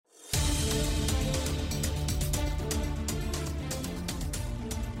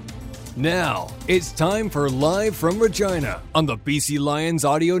Now, it's time for Live from Regina on the BC Lions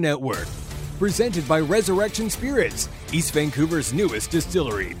Audio Network. Presented by Resurrection Spirits, East Vancouver's newest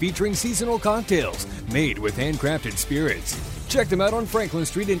distillery featuring seasonal cocktails made with handcrafted spirits. Check them out on Franklin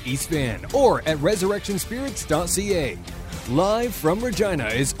Street in East Van or at resurrectionspirits.ca. Live from Regina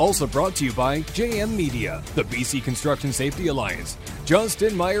is also brought to you by JM Media, the BC Construction Safety Alliance,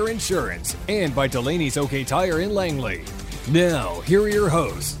 Johnston Meyer Insurance, and by Delaney's OK Tire in Langley. Now, here are your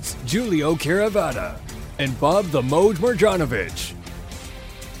hosts, Giulio Caravata and Bob the Moj Marjanovic.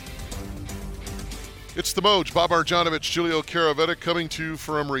 It's the Moj, Bob Marjanovic, Giulio Caravetta, coming to you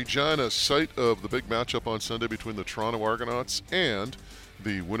from Regina, site of the big matchup on Sunday between the Toronto Argonauts and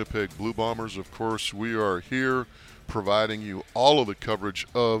the Winnipeg Blue Bombers. Of course, we are here providing you all of the coverage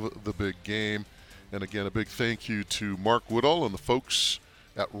of the big game. And again, a big thank you to Mark Woodall and the folks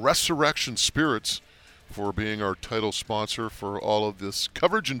at Resurrection Spirits for being our title sponsor for all of this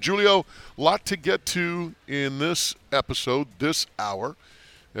coverage. And Giulio, a lot to get to in this episode, this hour,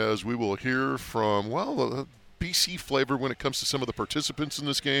 as we will hear from, well, BC flavor when it comes to some of the participants in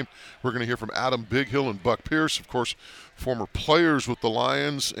this game. We're going to hear from Adam Bighill and Buck Pierce, of course, former players with the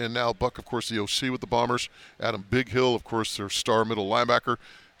Lions, and now Buck, of course, the OC with the Bombers. Adam Bighill, of course, their star middle linebacker.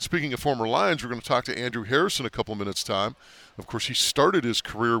 Speaking of former Lions, we're going to talk to Andrew Harris in a couple minutes' time. Of course, he started his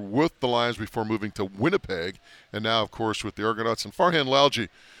career with the Lions before moving to Winnipeg, and now, of course, with the Argonauts. And Farhan Lalji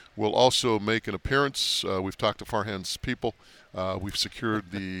will also make an appearance. We've talked to Farhan's people. We've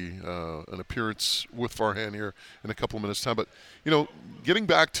secured an appearance with Farhan here in a couple of minutes' time. But, you know, getting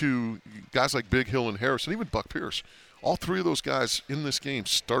back to guys like Bighill and Harris and even Buck Pierce, all three of those guys in this game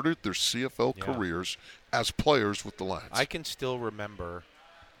started their CFL careers as players with the Lions. I can still remember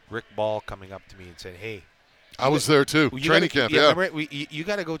Rick Ball coming up to me and saying, hey. I was there too, training camp, yeah. Remember, you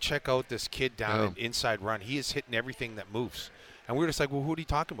got to go check out this kid down in Inside Run. He is hitting everything that moves. And we were just like, well, who are you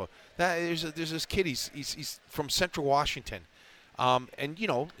talking about? There's this kid, he's from Central Washington. And, you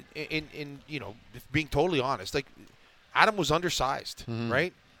know, being totally honest, like, Adam was undersized,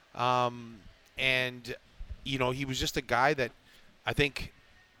 right? And, you know, he was just a guy that I think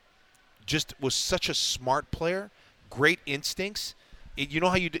just was such a smart player, great instincts. You know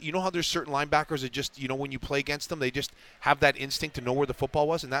how there's certain linebackers that just, you know, when you play against them, they just have that instinct to know where the football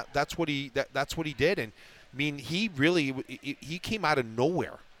was, and that's what he did. And I mean, he came out of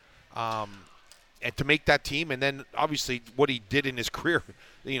nowhere, and to make that team, and then obviously what he did in his career,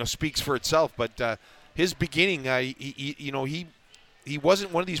 you know, speaks for itself. But his beginning, he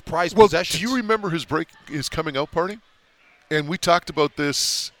wasn't one of these prized possessions. Do you remember his coming out party? And we talked about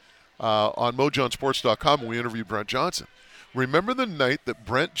this on mojohnsports.com when we interviewed Brent Johnson. Remember the night that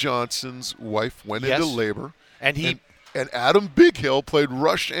Brent Johnson's wife went into labor, and Adam Bighill played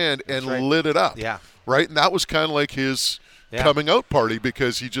rush end and lit it up. Yeah. Right? And that was kind of like his coming out party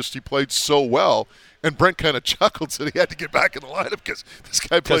because he played so well. And Brent kind of chuckled, said he had to get back in the lineup because this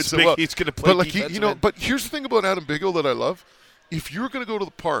guy played so well. He's going to play defense, but here's the thing about Adam Bighill that I love. If you're going to go to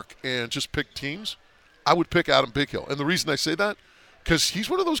the park and just pick teams, I would pick Adam Bighill. And the reason I say that, because he's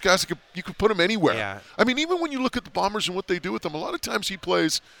one of those guys that you could put him anywhere. Yeah. I mean, even when you look at the Bombers and what they do with them, a lot of times he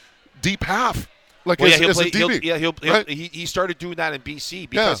plays deep half, as a DB. He started doing that in BC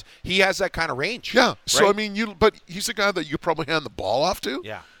because he has that kind of range. Yeah. So, right? I mean, but he's a guy that you could probably hand the ball off to.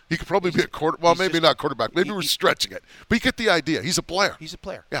 Yeah. He could probably be a not quarterback. Maybe we're stretching it. But you get the idea. He's a player. He's a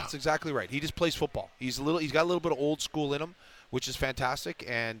player. Yeah. That's exactly right. He just plays football. He's got a little bit of old school in him, which is fantastic.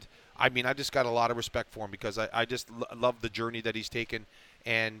 And, I mean, I just got a lot of respect for him because I just love the journey that he's taken.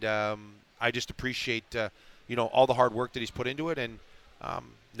 And I just appreciate, all the hard work that he's put into it. And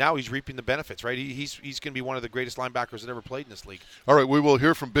now he's reaping the benefits, right? He's going to be one of the greatest linebackers that ever played in this league. All right, we will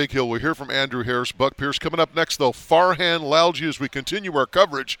hear from Bighill. We'll hear from Andrew Harris, Buck Pierce. Coming up next, though, Farhan Lalji as we continue our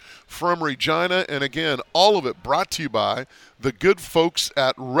coverage from Regina. And, again, all of it brought to you by the good folks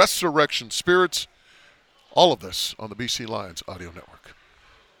at Resurrection Spirits. All of this on the BC Lions Audio Network.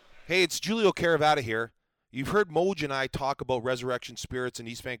 Hey, it's Giulio Caravata here. You've heard Moj and I talk about Resurrection Spirits in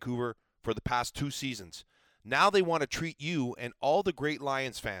East Vancouver for the past 2 seasons. Now they want to treat you and all the great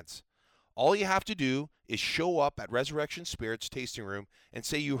Lions fans. All you have to do is show up at Resurrection Spirits tasting room and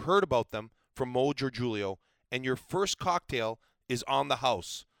say you heard about them from Moj or Giulio, and your first cocktail is on the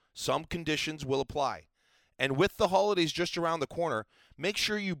house. Some conditions will apply. And with the holidays just around the corner, make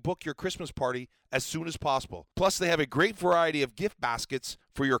sure you book your Christmas party as soon as possible. Plus, they have a great variety of gift baskets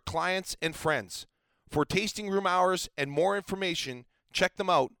for your clients and friends. For tasting room hours and more information, check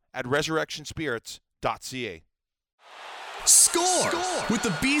them out at resurrectionspirits.ca. Score with the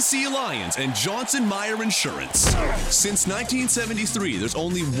BC Lions and Johnson Meyer Insurance. Since 1973, there's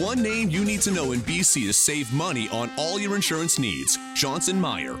only one name you need to know in BC to save money on all your insurance needs: Johnson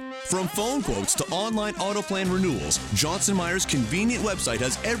Meyer. From phone quotes to online auto plan renewals, Johnson Meyer's convenient website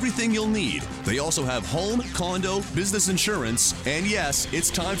has everything you'll need. They also have home, condo, business insurance, and yes, it's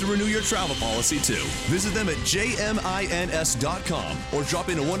time to renew your travel policy too. Visit them at jmins.com or drop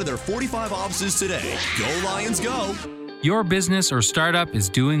into one of their 45 offices today. Go Lions, go! Your business or startup is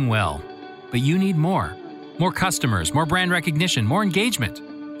doing well, but you need more. More customers, more brand recognition, more engagement.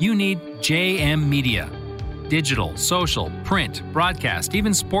 You need JM Media. Digital, social, print, broadcast,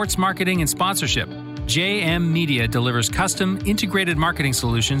 even sports marketing and sponsorship. JM Media delivers custom, integrated marketing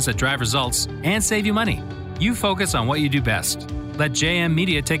solutions that drive results and save you money. You focus on what you do best. Let JM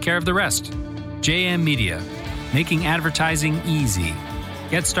Media take care of the rest. JM Media, making advertising easy.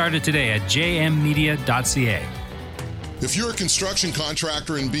 Get started today at jmmedia.ca. If you're a construction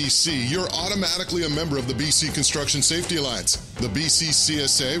contractor in BC, you're automatically a member of the BC Construction Safety Alliance. The BC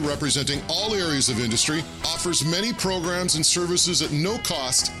CSA, representing all areas of industry, offers many programs and services at no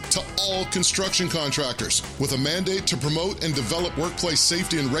cost to all construction contractors. With a mandate to promote and develop workplace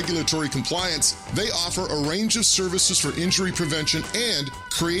safety and regulatory compliance, they offer a range of services for injury prevention and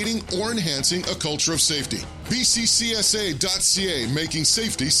creating or enhancing a culture of safety. bccsa.ca, making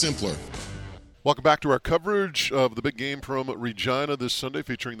safety simpler. Welcome back to our coverage of the big game from Regina this Sunday,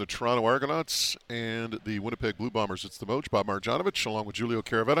 featuring the Toronto Argonauts and the Winnipeg Blue Bombers. It's the Moj, Bob Marjanovic, along with Giulio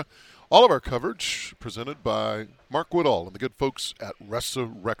Caravetta. All of our coverage presented by Mark Woodall and the good folks at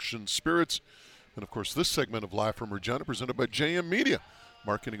Resurrection Spirits. And, of course, this segment of Live from Regina presented by JM Media.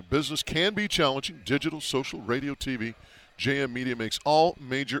 Marketing a business can be challenging. Digital, social, radio, TV. JM Media makes all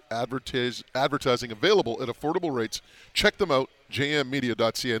major advertising available at affordable rates. Check them out,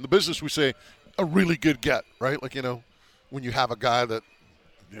 jmmedia.ca. In the business, we say, a really good get, right? Like, when you have a guy that,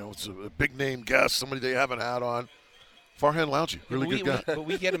 it's a big name guest, somebody they haven't had on. Farhan Lalji, really good guy. But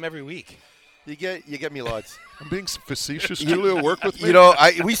we get him every week. You get me lots. I'm being facetious. Giulio, work with me.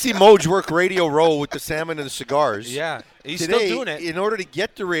 We see Moj work Radio Row with the salmon and the cigars. Yeah, he's Today, still doing it. In order to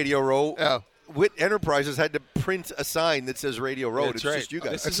get to Radio Row, Witt Enterprises had to print a sign that says Radio Row. That's It's right. just you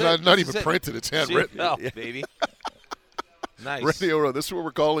guys. It's not even printed. It's handwritten. Oh, baby. Nice. Radio Row. This is what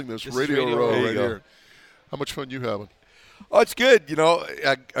we're calling this. Radio Row right here. How much fun you having? Oh, it's good.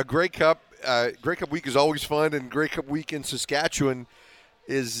 A Grey Cup. Grey Cup week is always fun, and Grey Cup week in Saskatchewan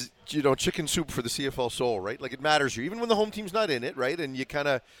is, chicken soup for the CFL soul, right? Like, it matters here, even when the home team's not in it, right? And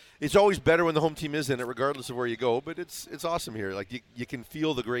it's always better when the home team is in it, regardless of where you go. But it's awesome here. Like, you can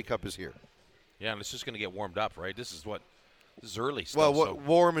feel the Grey Cup is here. Yeah, and it's just going to get warmed up, right? This is early stuff. Well,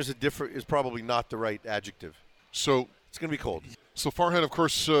 warm is probably not the right adjective. So it's going to be cold. So, Farhan, of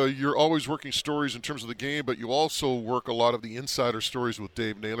course, you're always working stories in terms of the game, but you also work a lot of the insider stories with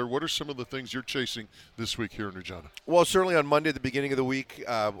Dave Naylor. What are some of the things you're chasing this week here in Regina? Well, certainly on Monday, at the beginning of the week,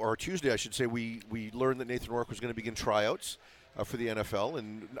 or Tuesday, I should say, we learned that Nathan Rourke was going to begin tryouts for the NFL,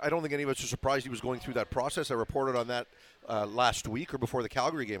 and I don't think any of us are surprised he was going through that process. I reported on that last week, or before the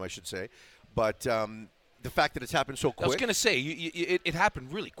Calgary game, I should say. But the fact that it's happened so quick. I was going to say, it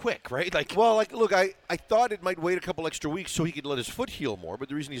happened really quick, right? Look, I thought it might wait a couple extra weeks so he could let his foot heal more, but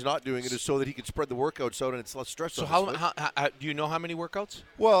the reason he's not doing it is so that he could spread the workouts out and it's less stress on his foot. So how do you know how many workouts?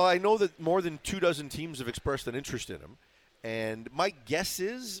 Well, I know that more than 24 teams have expressed an interest in him, and my guess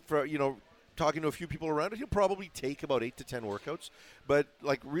is, for talking to a few people around it, he'll probably take about 8 to 10 workouts. But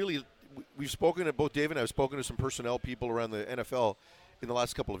really, we've spoken to both Dave and I have spoken to some personnel people around the NFL in the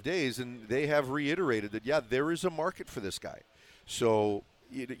last couple of days, and they have reiterated that, there is a market for this guy. So,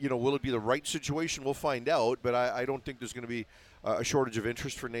 will it be the right situation? We'll find out, but I don't think there's going to be a shortage of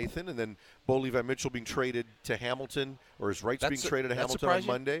interest for Nathan. And then Bo Levi Mitchell being traded to Hamilton, or his rights being traded to Hamilton on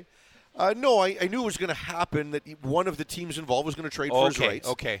Monday. No, I knew it was going to happen, that one of the teams involved was going to trade for his rights.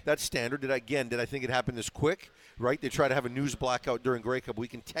 Okay. That's standard. Did I think it happened this quick? Right? They try to have a news blackout during Grey Cup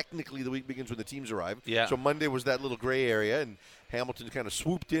week, and technically the week begins when the teams arrive. Yeah. So Monday was that little gray area, and Hamilton kind of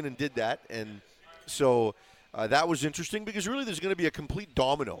swooped in and did that. And so that was interesting, because really there's going to be a complete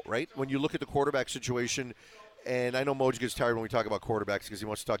domino, right? When you look at the quarterback situation, and I know Moj gets tired when we talk about quarterbacks because he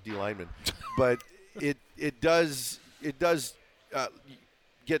wants to talk D linemen, but it does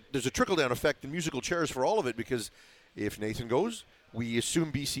there's a trickle-down effect in musical chairs for all of it, because if Nathan goes, we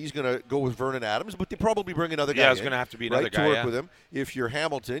assume BC is going to go with Vernon Adams, but they probably bring another guy. Yeah, it's going to have to be another guy to work with him. If you're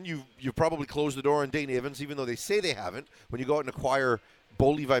Hamilton, you've probably closed the door on Dane Evans, even though they say they haven't. When you go out and acquire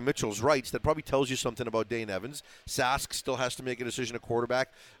Bo Levi Mitchell's rights, that probably tells you something about Dane Evans. Sask still has to make a decision at quarterback.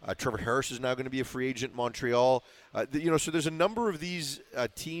 Trevor Harris is now going to be a free agent in Montreal. So there's a number of these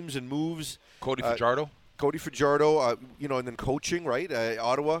teams and moves. Cody Fajardo Cody Fajardo, and then coaching, right?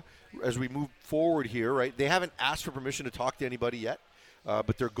 Ottawa, as we move forward here, right? They haven't asked for permission to talk to anybody yet,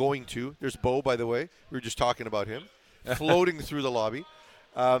 but they're going to. There's Bo, by the way. We were just talking about him, floating through the lobby.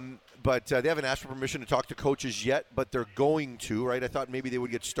 But they haven't asked for permission to talk to coaches yet, but they're going to, right? I thought maybe they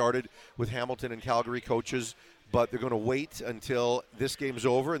would get started with Hamilton and Calgary coaches, but they're going to wait until this game's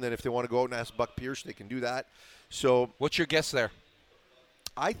over, and then if they want to go out and ask Buck Pierce, they can do that. So, what's your guess there?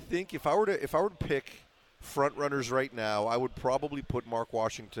 I think if I were to pick front runners right now, I would probably put Mark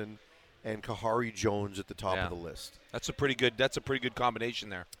Washington and Kahari Jones at the top of the list. That's a pretty good combination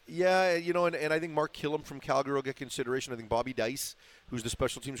there. Yeah, and I think Mark Killam from Calgary will get consideration. I think Bobby Dice, who's the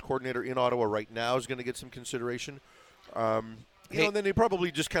special teams coordinator in Ottawa right now, is going to get some consideration. And then they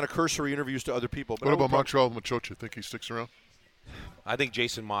probably just kind of cursory interviews to other people. But what about Montreal Machocha? Think he sticks around? I think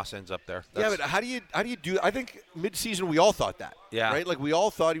Jason Moss ends up there. But how do you do? I think mid-season we all thought that. Yeah. Right. Like we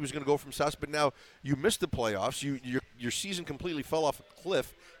all thought he was going to go from Sask, but now you missed the playoffs. Your season completely fell off a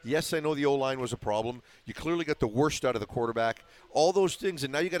cliff. Yes, I know the O-line was a problem. You clearly got the worst out of the quarterback. All those things,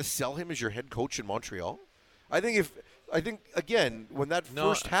 and now you got to sell him as your head coach in Montreal. I think again when that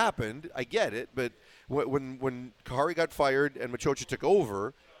first happened, I get it, but when Kahari got fired and Machocha took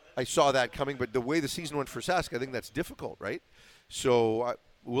over, I saw that coming. But the way the season went for Sask, I think that's difficult, right? So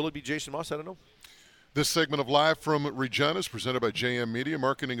will it be Jason Moss? I don't know. This segment of Live from Regina is presented by JM Media.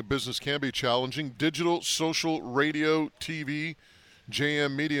 Marketing a business can be challenging. Digital, social, radio, TV.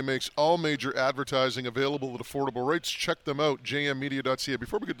 JM Media makes all major advertising available at affordable rates. Check them out, jmmedia.ca.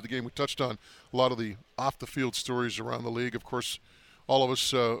 Before we get to the game, we touched on a lot of the off-the-field stories around the league. Of course, all of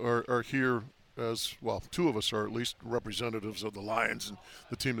us are here as, well, two of us are at least representatives of the Lions and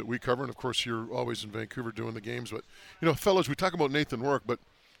the team that we cover. And, of course, you're always in Vancouver doing the games. But, fellas, we talk about Nathan Rourke, but,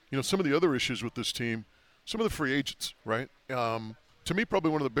 some of the other issues with this team, some of the free agents, right? To me,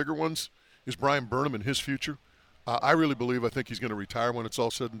 probably one of the bigger ones is Brian Burnham and his future. I think he's going to retire when it's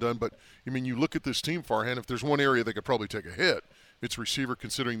all said and done. But, you look at this team, Farhan, if there's one area they could probably take a hit, it's receiver,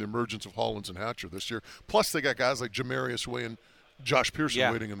 considering the emergence of Hollins and Hatcher this year. Plus, they got guys like Jamarius Way and Josh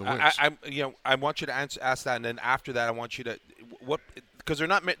Pearson waiting in the wings. I want you to ask that, and then after that, I want you to because they're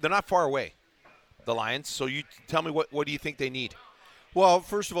not far away, the Lions. So you tell me what do you think they need? Well,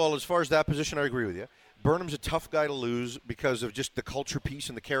 first of all, as far as that position, I agree with you. Burnham's a tough guy to lose because of just the culture piece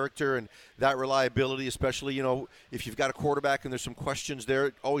and the character and that reliability, especially, if you've got a quarterback and there's some questions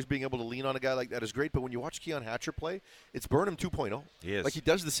there, always being able to lean on a guy like that is great. But when you watch Keon Hatcher play, it's Burnham 2.0. He is. Like, he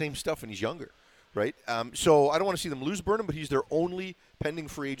does the same stuff when he's younger, right? So I don't want to see them lose Burnham, but he's their only pending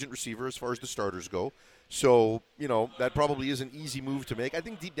free agent receiver as far as the starters go. So, that probably is an easy move to make. I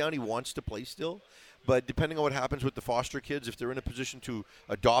think deep down he wants to play still. But depending on what happens with the foster kids, if they're in a position to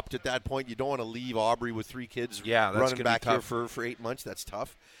adopt at that point, you don't want to leave Aubrey with 3 kids running back here for 8 months. That's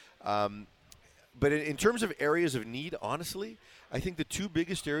tough. But in terms of areas of need, honestly, I think the 2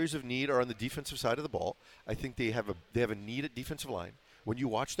 biggest areas of need are on the defensive side of the ball. I think they have a need at defensive line. When you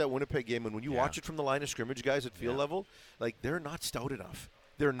watch that Winnipeg game and when you watch it from the line of scrimmage, guys at field level, like, they're not stout enough.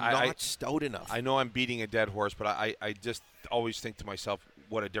 They're not stout enough. I know I'm beating a dead horse, but I just always think to myself,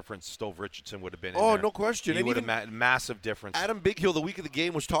 what a difference Stove Richardson would have been in there. No question. He would have massive difference. Adam Bighill, the week of the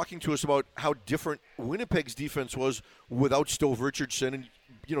game, was talking to us about how different Winnipeg's defense was without Stove Richardson. And,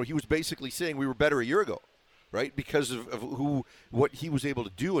 he was basically saying we were better a year ago, right, because of what he was able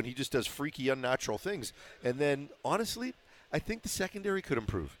to do, and he just does freaky, unnatural things. And then, honestly, I think the secondary could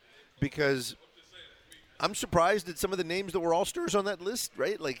improve because I'm surprised at some of the names that were all-stars on that list,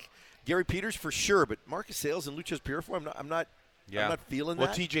 right? Like Gary Peters for sure, but Marcus Sales and Lucas Purifoy, I'm not feeling that.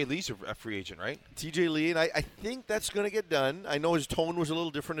 Well, TJ Lee's a free agent, right? TJ Lee, and I think that's going to get done. I know his tone was a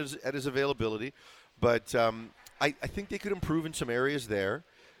little different at his availability, but I think they could improve in some areas there.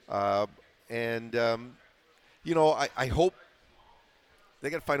 I hope they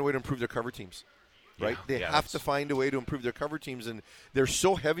got to find a way to improve their cover teams. Right? They have to find a way to improve their cover teams, and they're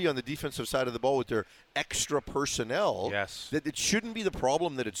so heavy on the defensive side of the ball with their extra personnel that it shouldn't be the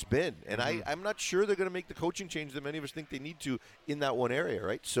problem that it's been. And I'm not sure they're going to make the coaching change that many of us think they need to in that one area,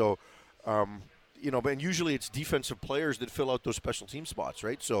 right? So, and usually it's defensive players that fill out those special team spots,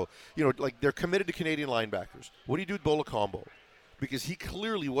 right? So, like they're committed to Canadian linebackers. What do you do with Bola Combo? Because he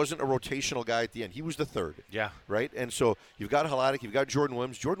clearly wasn't a rotational guy at the end. He was the third. Yeah. Right? And so you've got Haladic, you've got Jordan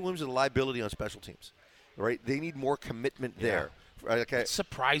Williams. Jordan Williams is a liability on special teams. Right? They need more commitment there. Okay. It's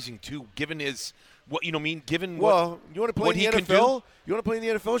surprising, too, given his given you want to play what in the NFL? You want to play in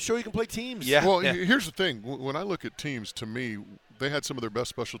the NFL? Show you can play teams. Yeah. Well, here's the thing. When I look at teams, to me, they had some of their best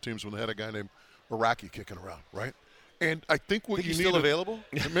special teams when they had a guy named Iraqi kicking around, right? And I think what he's you need still available?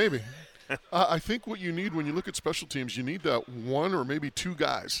 Maybe. I think what you need when you look at special teams, you need that 1 or maybe 2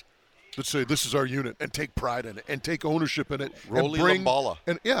 guys that say this is our unit and take pride in it and take ownership in it. Rolly and bring Lambala.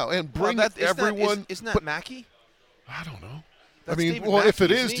 And bring everyone. Isn't that Mackey? I don't know. That's I mean, David well, Mackey, if it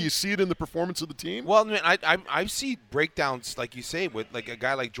is, isn't he? do you see it in the performance of the team? Well, I see breakdowns like you say with like a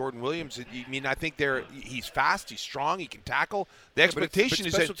guy like Jordan Williams. I mean, I think he's fast, he's strong, he can tackle. The expectation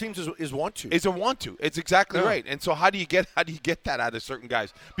but special teams is want to. Is a want to. It's exactly right. And so how do you get that out of certain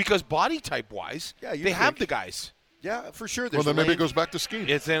guys? Because body type wise, they have the guys. Yeah, for sure. Well, then maybe it goes back to scheme.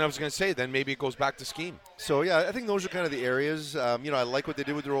 Then I was going to say, then maybe it goes back to scheme. So, yeah, I think those are kind of the areas. I like what they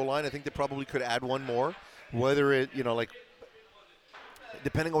did with their O-line. I think they probably could add one more, whether it,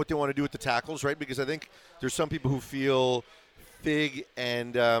 depending on what they want to do with the tackles, right? Because I think there's some people who feel Fig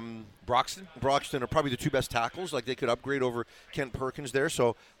and Broxton are probably the two best tackles. Like, they could upgrade over Kent Perkins there.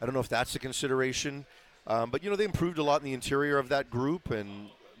 So I don't know if that's a consideration. But, they improved a lot in the interior of that group.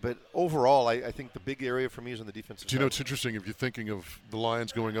 But overall, I think the big area for me is on the defensive side. Do you know, it's interesting if you're thinking of the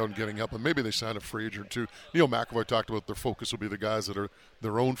Lions going out and getting help, and maybe they sign a free agent too. Neil McAvoy talked about their focus will be the guys that are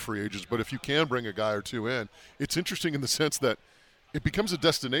their own free agents. But if you can bring a guy or two in, it's interesting in the sense that it becomes a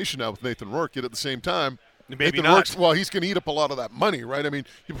destination now with Nathan Rourke, yet at the same time, Maybe Nathan Rourke's, well, he's going to eat up a lot of that money, right? I mean,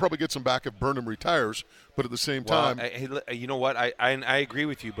 he'll probably get some back if Burnham retires, but at the same time. You know what? I agree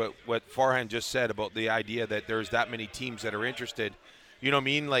with you, but what Farhan just said about the idea that there's that many teams that are interested, you know what I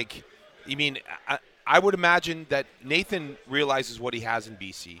mean? Like, I would imagine that Nathan realizes what he has in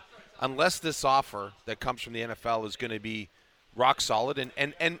BC. Unless this offer that comes from the NFL is going to be rock solid,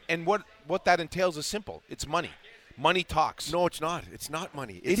 and what that entails is simple. It's money. Money talks. No, it's not. It's not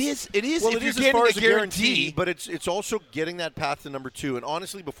money. It is. Well, if it is you're as far getting as a a guarantee, but it's also getting that path to number 2. And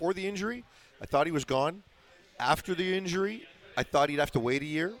honestly, before the injury, I thought he was gone. After the injury, I thought he'd have to wait a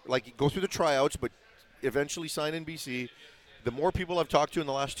year, like go through the tryouts, but eventually sign in BC. The more people I've talked to in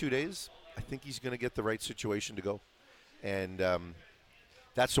the last 2 days, I think he's going to get the right situation to go. And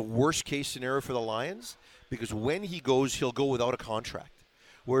that's a worst-case scenario for the Lions because when he goes, he'll go without a contract.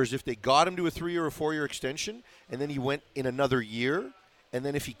 Whereas if they got him to a 3 or a 4 year extension and then he went in another year, and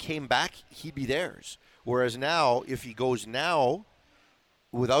then if he came back, he'd be theirs. Whereas now, if he goes now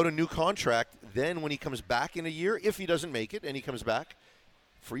without a new contract, then when he comes back in a year, if he doesn't make it and he comes back,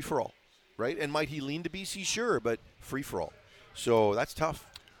 free for all, right? And might he lean to BC? Sure, but free for all. So that's tough.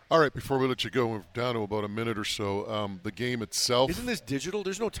 All right, before we let you go, we're down to about a minute or so. The game itself. Isn't this digital?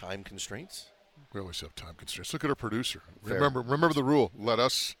 There's no time constraints. We always have time constraints. Look at our producer. Fair. Remember the rule. Let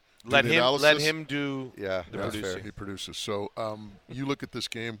us let do the him analysis. let him do the producing. fair. He produces. So you look at this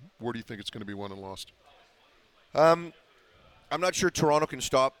game. Where do you think it's going to be won and lost? I'm not sure Toronto can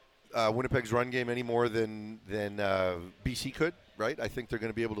stop Winnipeg's run game any more than BC could, right? I think they're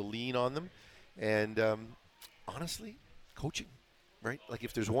going to be able to lean on them. And honestly, coaching, right? Like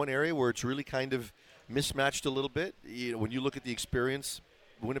if there's one area where it's really kind of mismatched a little bit, when you look at the experience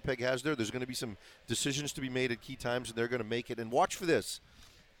Winnipeg has there's going to be some decisions to be made at key times, and they're going to make it. And watch for this.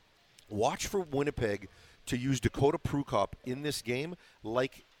 Watch for Winnipeg to use Dakota Prukop in this game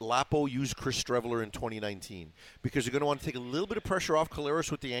like Lapo used Chris Streveler in 2019, because you're going to want to take a little bit of pressure off Collaros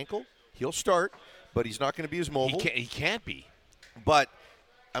with the ankle. He'll start, but he's not going to be as mobile. He can't be. But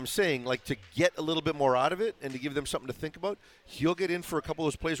I'm saying, like, to get a little bit more out of it and to give them something to think about, he'll get in for a couple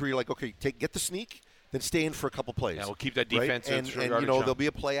of those plays where you're like, okay, get the sneak, then stay in for a couple plays. Yeah, we'll keep that defense right? And there'll be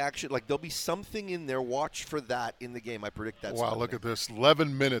a play action. Like, there'll be something in there. Watch for that in the game. I predict that. Wow, look at this.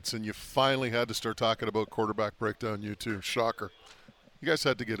 11 minutes, and you finally had to start talking about quarterback breakdown, you two. Shocker. You guys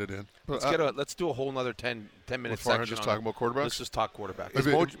had to get it in. Let's do a whole another 10 minutes section. Just talking about quarterbacks? Let's just talk quarterback.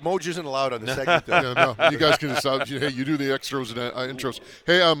 Moj isn't allowed on the segment, though. Yeah, no, you guys can just hey, you do the extras and intros.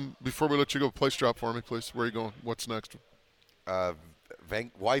 Hey, before we let you go, place drop for me, please. Where are you going? What's next?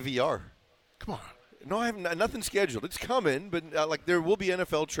 YVR. Come on. No, I have nothing scheduled. It's coming, but there will be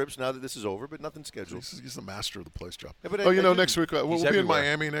NFL trips now that this is over, but nothing scheduled. He's the master of the place drop. Yeah, next week we'll be everywhere. in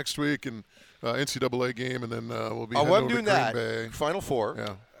Miami next week and NCAA game, and then we'll be. I'm doing to that. Bay. Final Four.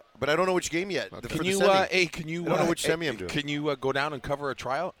 Yeah. But I don't know which game yet. Can you? I don't know which semi I'm doing. Can you go down and cover a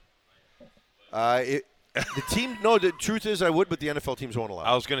tryout? The team. No, the truth is I would, but the NFL teams won't allow.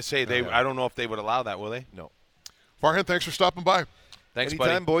 I was going to say I don't know if they would allow that. Will they? No. Farhan, thanks for stopping by. Thanks,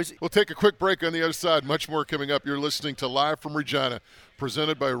 Anytime, buddy. boys. We'll take a quick break on the other side. Much more coming up. You're listening to Live from Regina,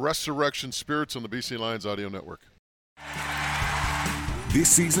 presented by Resurrection Spirits on the BC Lions Audio Network. This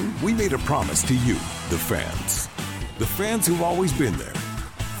season, we made a promise to you, the fans. The fans who've always been there.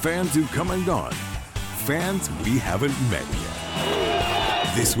 Fans who've come and gone. Fans we haven't met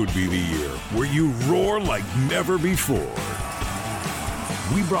yet. This would be the year where you roar like never before.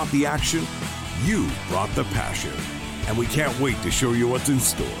 We brought the action. You brought the passion. And we can't wait to show you what's in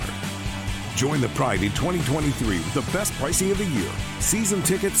store. Join the Pride in 2023 with the best pricing of the year. Season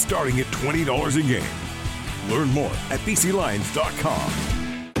tickets starting at $20 a game. Learn more at bclions.com.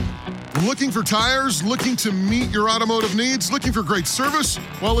 Looking for tires? Looking to meet your automotive needs? Looking for great service?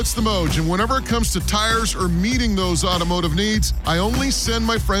 Well, it's the Moj, and whenever it comes to tires or meeting those automotive needs, I only send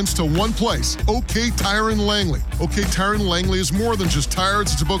my friends to one place, OK Tire in Langley. OK Tire in Langley is more than just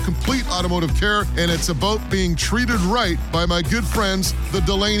tires. It's about complete automotive care, and it's about being treated right by my good friends, the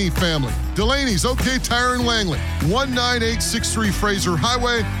Delaney family. Delaney's OK Tire in Langley, 19863 Fraser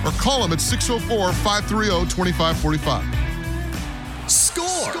Highway, or call them at 604-530-2545.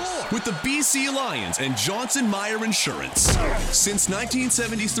 Score with the BC Lions and Johnson Meyer Insurance. Since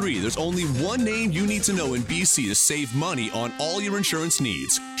 1973, there's only one name you need to know in BC to save money on all your insurance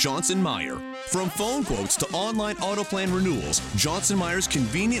needs: Johnson Meyer. From phone quotes to online auto plan renewals, Johnson Meyer's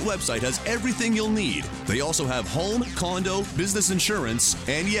convenient website has everything you'll need. They also have home, condo, business insurance,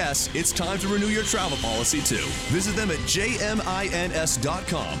 and yes, it's time to renew your travel policy too. Visit them at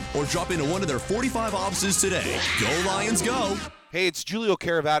jmins.com or drop into one of their 45 offices today. Go Lions, go! Hey, it's Giulio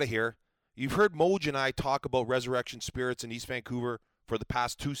Caravata here. You've heard Moj and I talk about Resurrection Spirits in East Vancouver for the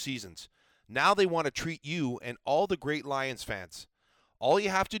past 2 seasons. Now they want to treat you and all the great Lions fans. All you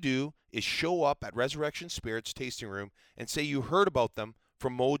have to do is show up at Resurrection Spirits tasting room and say you heard about them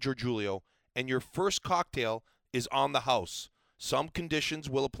from Moj or Giulio, and your first cocktail is on the house. Some conditions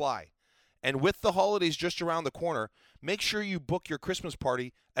will apply. And with the holidays just around the corner, make sure you book your Christmas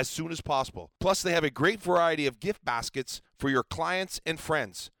party as soon as possible. Plus, they have a great variety of gift baskets for your clients and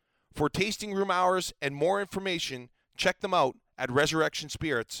friends. For tasting room hours and more information, check them out at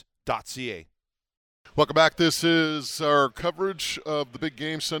resurrectionspirits.ca. Welcome back. This is our coverage of the big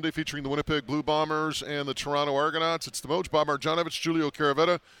game Sunday featuring the Winnipeg Blue Bombers and the Toronto Argonauts. It's the Moj, Bob Marjanovic, Giulio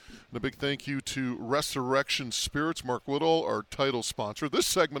Caravetta. And a big thank you to Resurrection Spirits, Mark Woodall, our title sponsor. This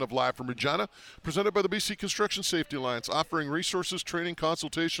segment of Live from Regina, presented by the BC Construction Safety Alliance, offering resources, training,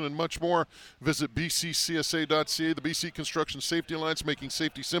 consultation, and much more. Visit bccsa.ca, the BC Construction Safety Alliance, making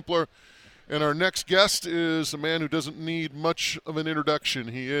safety simpler. And our next guest is a man who doesn't need much of an introduction.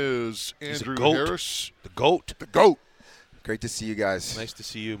 He is Andrew Harris. The GOAT. The GOAT. Great to see you guys. Nice to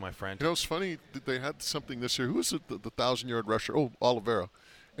see you, my friend. You know, it's funny that they had something this year. Who was it, the 1,000-yard rusher? Oh, Oliveira.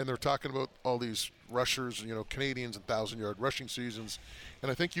 And they're talking about all these rushers, you know, Canadians and 1,000-yard rushing seasons.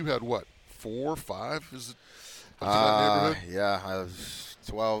 And I think you had, what, 4 or 5? Is it up to that neighborhood? Yeah, I was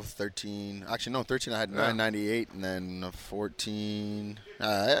 12, 13. Actually, no, 13 I had 998, and then 14.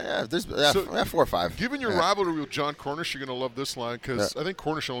 4 or 5. Given your rivalry with John Cornish, you're going to love this line because I think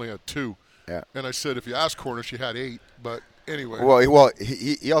Cornish only had 2. Yeah. And I said if you ask Cornish, you had 8. But anyway. Well,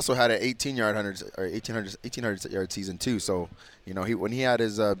 he also had an 1,800-yard season too. So you know, when he had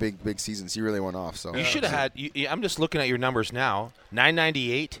his big seasons, he really went off. So you should have had. I'm just looking at your numbers now.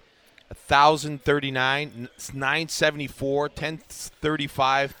 998. 1,039, 974,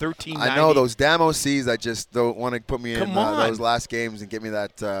 1035, 1390. I know those damn OCs that just don't want to put me in those last games and give me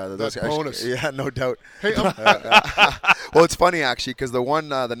that bonus. Yeah, no doubt. Hey, well, it's funny actually because the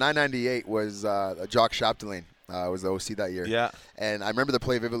 998 was Jock Chapdelaine was the OC that year. Yeah. And I remember the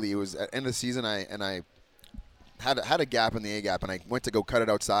play vividly. It was at the end of the season. I had a gap in the A gap, and I went to go cut it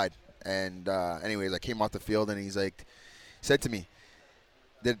outside. And anyways, I came off the field, and he said to me,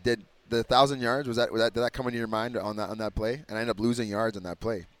 "Did the 1,000 yards did that come into your mind on that play?" And I ended up losing yards on that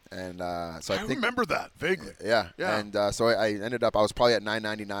play, and so I think remember that vaguely. Yeah. And so I ended up, I was probably at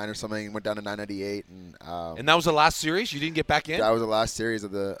 999 or something, and went down to 998, and that was the last series. You didn't get back in. That was the last series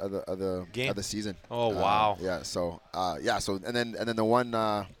of the game of the season. Oh wow. Yeah. So and then the one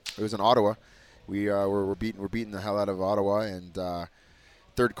it was in Ottawa. We're beating the hell out of Ottawa, and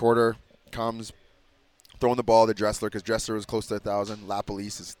third quarter comes, throwing the ball to Dressler because Dressler was close to 1,000.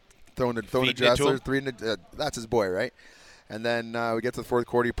 LaPolice is throwing to Dressler. That's his boy, right? And then we get to the fourth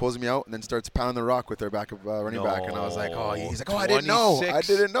quarter. He pulls me out and then starts pounding the rock with their backup running back. And I was like, oh, he's like, oh, I didn't know.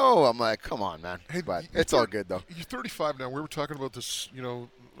 I'm like, come on, man. Hey, but it's all good, though. You're 35 now. We were talking about this, a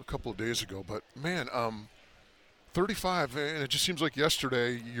couple of days ago. But, man, 35, and it just seems like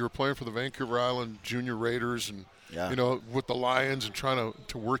yesterday you were playing for the Vancouver Island Junior Raiders and, with the Lions and trying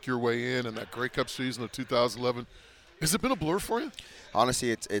to work your way in that Grey Cup season of 2011. Has it been a blur for you?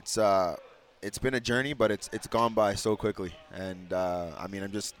 Honestly, it's been a journey, but it's gone by so quickly. And I mean,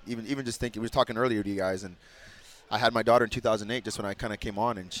 I'm just even just thinking. We were talking earlier to you guys, and I had my daughter in 2008, just when I kind of came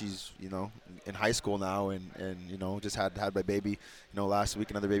on, and she's in high school now, and just had my baby last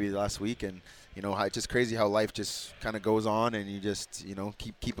week, another baby last week, and it's just crazy how life just kind of goes on, and you just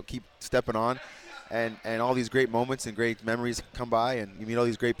keep stepping on, and all these great moments and great memories come by, and you meet all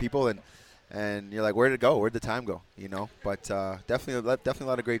these great people, and and you're like, where did it go? Where did the time go? But definitely a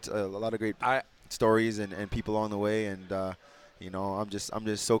lot of great stories and people along the way, and I'm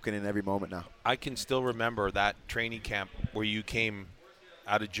just soaking in every moment now. I can still remember that training camp where you came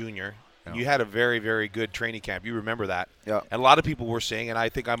out of junior. Yeah. You had a very, very good training camp. You remember that. Yeah. And a lot of people were saying, and I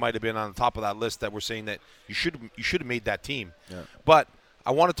think I might have been on the top of that list, that were saying that you should have made that team. Yeah. But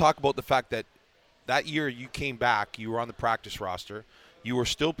I want to talk about the fact that year you came back, you were on the practice roster. You were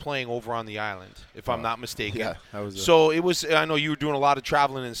still playing over on the island, if I'm not mistaken. Yeah, that was so it was. I know you were doing a lot of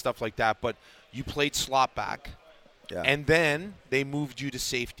traveling and stuff like that, but you played slot back. Yeah. And then they moved you to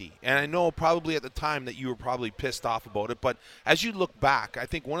safety. And I know probably at the time that you were probably pissed off about it, but as you look back, I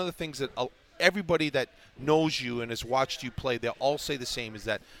think one of the things that everybody that knows you and has watched you play, they all say the same, is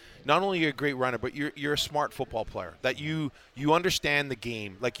that not only are you a great runner, but you're a smart football player. That you understand the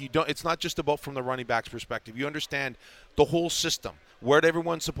game. Like it's not just about from the running back's perspective. You understand the whole system, what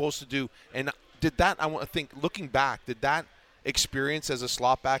everyone's supposed to do. And I want to think, looking back, did that experience as a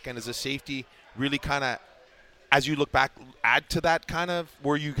slot back and as a safety really kind of, as you look back, add to that kind of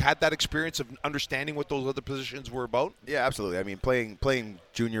where you had that experience of understanding what those other positions were about? Yeah, absolutely. I mean, playing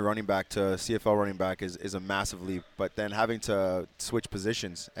junior running back to CFL running back is a massive leap. But then having to switch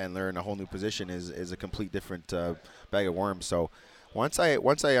positions and learn a whole new position is a complete different bag of worms. So once I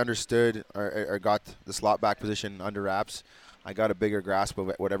understood or got the slot back position under wraps, I got a bigger grasp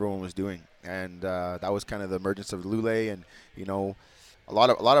of what everyone was doing. And that was kind of the emergence of Lule, and, a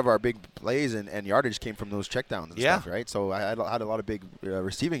lot of our big plays and yardage came from those checkdowns and stuff, right? So I had a lot of big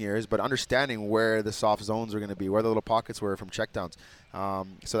receiving areas, but understanding where the soft zones were going to be, where the little pockets were from checkdowns.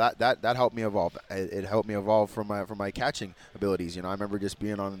 So that helped me evolve. It helped me evolve from my catching abilities. I remember just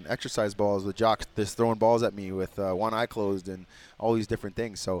being on exercise balls with jocks, just throwing balls at me with one eye closed and all these different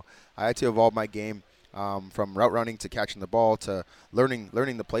things. So I had to evolve my game from route running to catching the ball to learning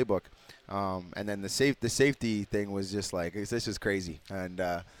the playbook. And then the safety thing was just like, this is crazy. And,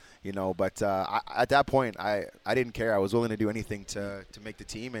 but at that point, I didn't care. I was willing to do anything to make the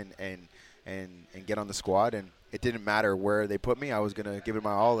team and get on the squad. And it didn't matter where they put me. I was going to give it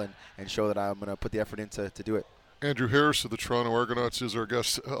my all and show that I'm going to put the effort in to do it. Andrew Harris of the Toronto Argonauts is our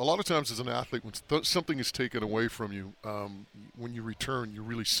guest. A lot of times as an athlete, when something is taken away from you, when you return, you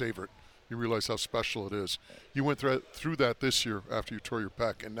really savor it. You realize how special it is. You went through that this year after you tore your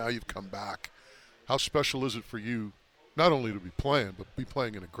pec, and now you've come back. How special is it for you, not only to be playing, but be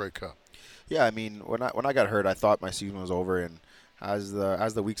playing in a Grey Cup? Yeah, I mean, when I got hurt, I thought my season was over, and as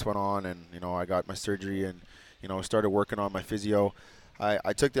the weeks went on, and I got my surgery, and started working on my physio,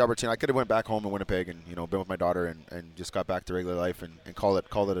 I took the opportunity. I could have went back home in Winnipeg and been with my daughter and just got back to regular life and call it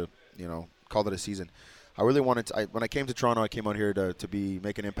a season. I really wanted to. When I came to Toronto, I came out here to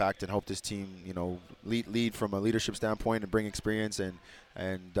make an impact and help this team, lead from a leadership standpoint and bring experience and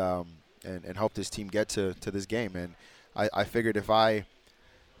help this team get to this game. And I figured if I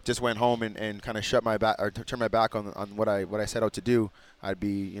just went home and kind of shut my back or turn my back on what I set out to do, I'd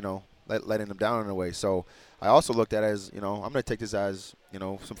be letting them down in a way. So I also looked at it as I'm going to take this as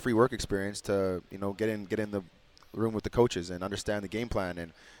some free work experience to get in the room with the coaches and understand the game plan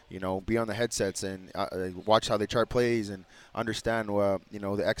and be on the headsets and watch how they chart plays and understand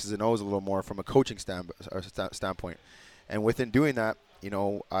the X's and O's a little more from a coaching standpoint. And within doing that,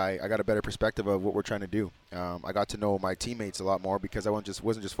 I got a better perspective of what we're trying to do. I got to know my teammates a lot more because I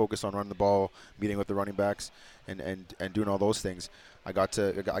wasn't just focused on running the ball, meeting with the running backs, and doing all those things. I got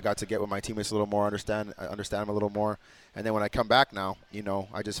to get with my teammates a little more, understand them a little more, and then when I come back now,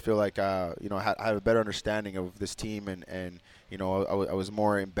 I just feel like I have a better understanding of this team, and I was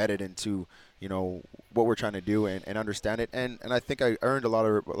more embedded into what we're trying to do and understand it, and I think I earned a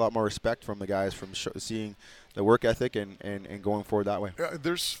lot more respect from the guys from seeing the work ethic and going forward that way.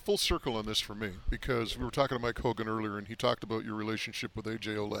 There's full circle on this for me because we were talking to Mike Hogan earlier, and he talked about your relationship with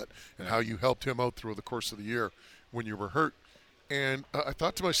AJ Ouellette and how you helped him out through the course of the year when you were hurt. And I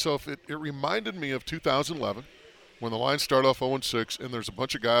thought to myself, it reminded me of 2011 when the Lions start off 0-6, and there's a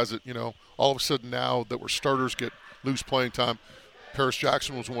bunch of guys that, all of a sudden now that were starters get loose playing time. Paris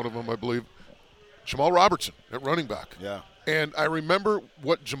Jackson was one of them, I believe. Jamal Robertson at running back. Yeah. And I remember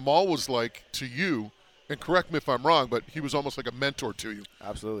what Jamal was like to you, and correct me if I'm wrong, but he was almost like a mentor to you.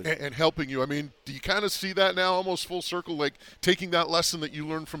 Absolutely. And helping you. I mean, do you kind of see that now almost full circle, like taking that lesson that you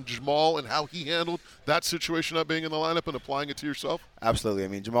learned from Jamal and how he handled that situation not being in the lineup and applying it to yourself? Absolutely. I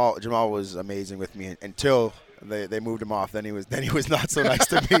mean, Jamal was amazing with me until they moved him off. Then he was not so nice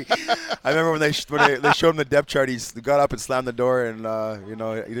to me. I remember when they showed him the depth chart, he got up and slammed the door, and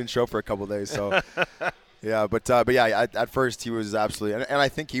he didn't show up for a couple of days. So Yeah, but yeah, at first he was absolutely, and I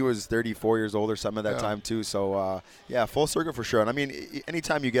think he was 34 years old or something at that time too. So yeah, full circle for sure. And I mean,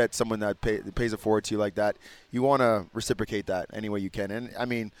 anytime you get someone that pays it forward to you like that, you want to reciprocate that any way you can. And I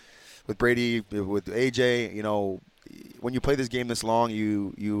mean, with Brady, with AJ, you know, when you play this game this long,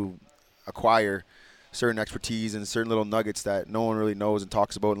 you acquire certain expertise and certain little nuggets that no one really knows and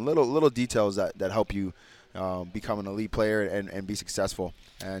talks about, and little details that help you become an elite player and be successful.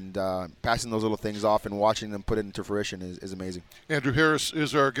 And passing those little things off and watching them put it into fruition is amazing. Andrew Harris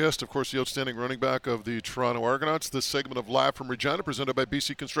is our guest, of course, the outstanding running back of the Toronto Argonauts. This segment of Live from Regina presented by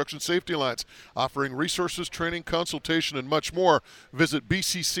BC Construction Safety Alliance, offering resources, training, consultation, and much more. Visit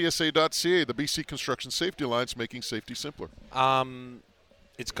bccsa.ca, the BC Construction Safety Alliance, making safety simpler.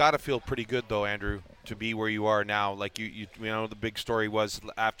 It's got to feel pretty good, though, Andrew, to be where you are now. Like, you know, the big story was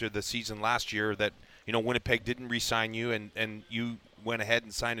after the season last year that, you know, Winnipeg didn't re-sign you, and you went ahead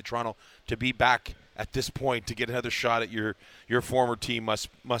and signed to Toronto. To be back at this point to get another shot at your former team must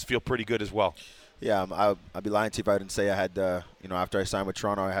feel pretty good as well. Yeah, I'd be lying to you if I didn't say I had, you know, after I signed with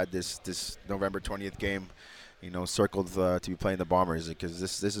Toronto, I had this November 20th game, you know, circled to be playing the Bombers, because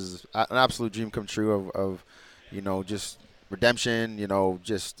this is an absolute dream come true of you know, just redemption, you know,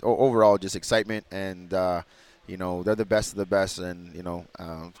 just overall just excitement, and you know, they're the best of the best, and you know,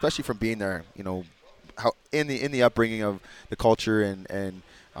 especially from being there, you know, how in the upbringing of the culture and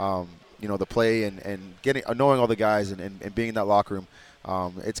you know, the play and getting knowing all the guys and being in that locker room,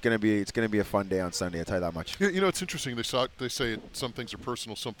 it's gonna be a fun day on Sunday. I'll tell you that much. You know, it's interesting. They say some things are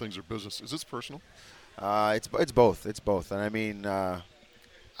personal, some things are business. Is this personal? It's both. It's both. And I mean,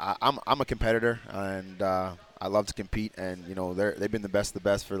 I'm a competitor, and I love to compete. And you know, they've been the best of the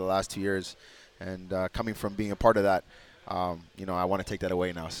best for the last 2 years, and coming from being a part of that. You know, I want to take that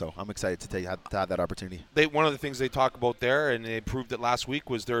away now, so I'm excited to have that opportunity. One of the things they talk about there, and they proved it last week,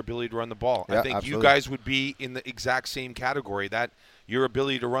 was their ability to run the ball. Yeah, I think absolutely. you guys would be in the exact same category, that your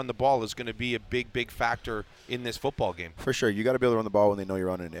ability to run the ball is going to be a big factor in this football game. For sure. You got to be able to run the ball when they know you're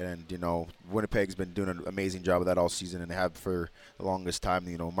running, and you know, Winnipeg's been doing an amazing job of that all season, and they have for the longest time.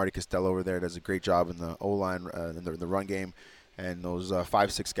 You know, Marty Costello over there does a great job in the O-line, in the run game. And those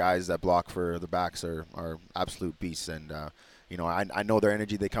 5-6 guys that block for the backs are absolute beasts. And you know, I know their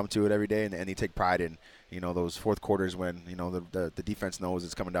energy. They come to it every day, and they take pride in, you know, those fourth quarters when, you know, the defense knows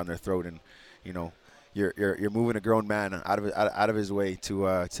it's coming down their throat, and you know, you're moving a grown man out of his way to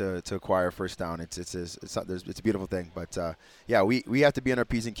acquire a first down. It's a beautiful thing. But yeah, we have to be on our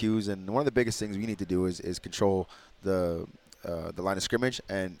P's and Q's, and one of the biggest things we need to do is control the line of scrimmage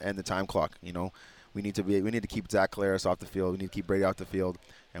and the time clock. You know, we need to keep Zach Collaros off the field. We need to keep Brady off the field,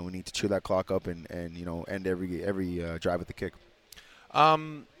 and we need to chew that clock up and you know, end every drive with the kick.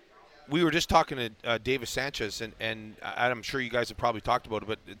 We were just talking to Davis Sanchez, and I'm sure you guys have probably talked about it,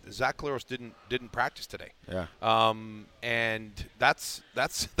 but Zach Collaros didn't practice today. Yeah. And that's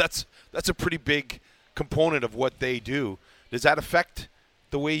a pretty big component of what they do. Does that affect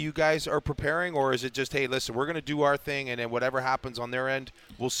the way you guys are preparing, or is it just, hey, listen, we're going to do our thing, and then whatever happens on their end,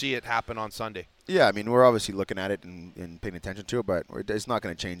 we'll see it happen on Sunday? Yeah, I mean, we're obviously looking at it and paying attention to it, but it's not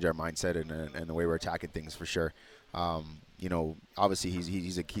going to change our mindset and the way we're attacking things for sure. You know, obviously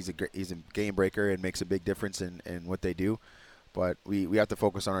he's a game breaker and makes a big difference in what they do, but we have to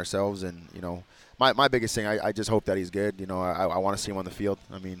focus on ourselves. And you know, my biggest thing, I just hope that he's good. You know, I want to see him on the field.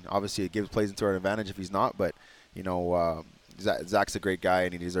 I mean, obviously it plays into our advantage if he's not, but you know, Zach's a great guy,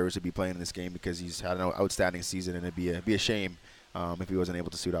 and he deserves to be playing in this game because he's had an outstanding season, and it'd be a shame if he wasn't able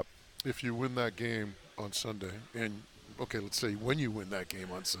to suit up. If you win that game on Sunday, and okay, let's say when you win that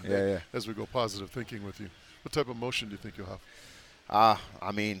game on Sunday, as we go positive thinking with you, what type of emotion do you think you'll have?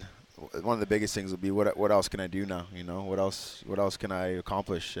 I mean, one of the biggest things will be what else can I do now? You know, what else can I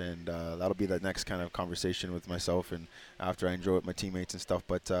accomplish? And that'll be the next kind of conversation with myself, and after I enjoy it with my teammates and stuff.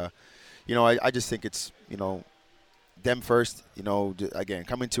 But you know, I just think it's, you know, them first. You know, again,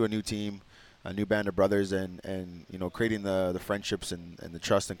 coming to a new team, a new band of brothers, and you know, creating the friendships and the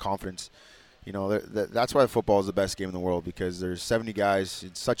trust and confidence. You know, that's why football is the best game in the world, because there's 70 guys.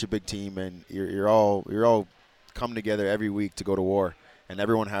 It's such a big team, and you're all come together every week to go to war, and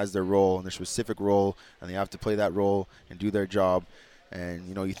everyone has their role and their specific role, and they have to play that role and do their job. And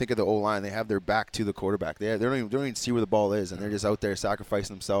you know, you think of the O-line; they have their back to the quarterback. They don't even see where the ball is, and they're just out there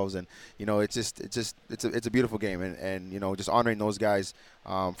sacrificing themselves. And you know, it's a beautiful game, and you know, just honoring those guys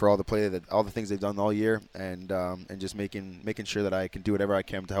for all the things they've done all year, and just making sure that I can do whatever I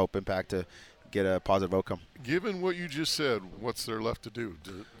can to help impact to get a positive outcome. Given what you just said, what's there left to do?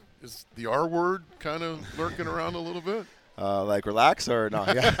 Is the R word kind of lurking around a little bit? Like relax or no?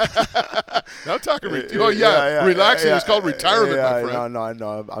 Yeah. Now talking. Relaxing is called retirement, my friend. No,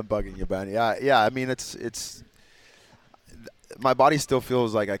 I'm bugging you, Ben. Yeah. I mean, it's. My body still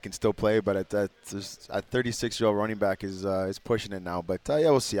feels like I can still play, but at 36-year-old running back is pushing it now. But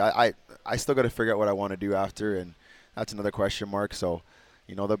we'll see. I still got to figure out what I want to do after, and that's another question mark. So.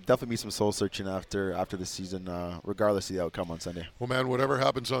 There'll definitely be some soul searching after the season, regardless of the outcome on Sunday. Well, man, whatever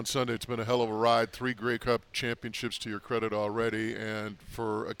happens on Sunday, it's been a hell of a ride. 3 Grey Cup championships to your credit already, and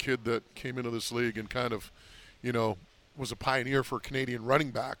for a kid that came into this league and kind of, was a pioneer for Canadian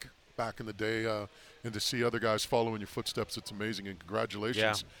running back in the day, and to see other guys follow in your footsteps, it's amazing. And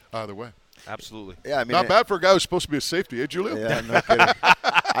congratulations either way. Absolutely. Yeah, I mean, not bad for a guy who's supposed to be a safety, Giulio? Yeah, no kidding.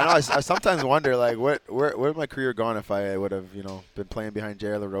 I know. I sometimes wonder, like, where would my career gone if I would have, been playing behind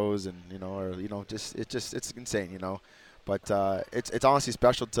Jerry LaRose and it's insane, But it's honestly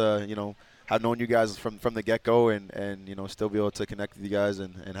special to have known you guys from the get go and still be able to connect with you guys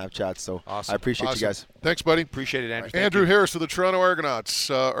and have chats. So awesome. I appreciate you guys. Thanks, buddy. Appreciate it, Andrew. Andrew Harris of the Toronto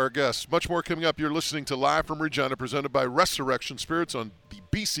Argonauts, our guest. Much more coming up. You're listening to Live from Regina, presented by Resurrection Spirits on the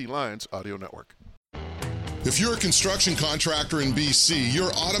BC Lions Audio Network. If you're a construction contractor in BC,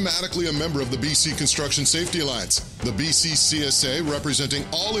 you're automatically a member of the BC Construction Safety Alliance. The BC CSA, representing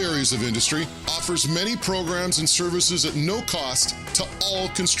all areas of industry, offers many programs and services at no cost to all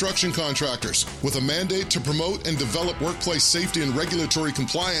construction contractors. With a mandate to promote and develop workplace safety and regulatory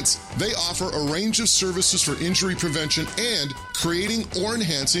compliance, they offer a range of services for injury prevention and creating or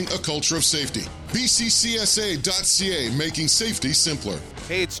enhancing a culture of safety. BCCSA.ca, making safety simpler.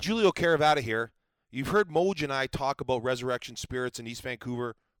 Hey, it's Giulio Caravata here. You've heard Moj and I talk about Resurrection Spirits in East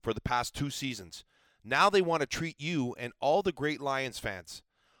Vancouver for the past 2 seasons. Now they want to treat you and all the great Lions fans.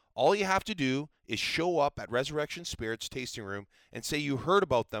 All you have to do is show up at Resurrection Spirits tasting room and say you heard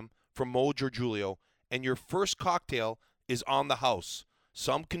about them from Moj or Giulio, and your first cocktail is on the house.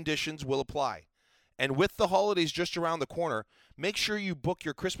 Some conditions will apply. And with the holidays just around the corner, make sure you book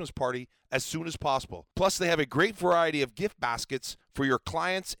your Christmas party as soon as possible. Plus, they have a great variety of gift baskets for your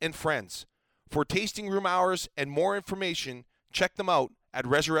clients and friends. For tasting room hours and more information, check them out at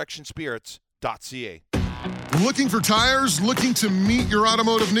resurrectionspirits.ca. Looking for tires? Looking to meet your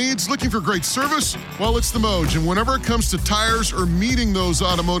automotive needs? Looking for great service? Well, it's the Moj, and whenever it comes to tires or meeting those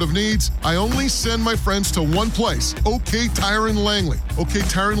automotive needs, I only send my friends to one place, OK Tire in Langley. OK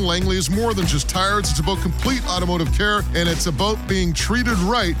Tire in Langley is more than just tires. It's about complete automotive care, and it's about being treated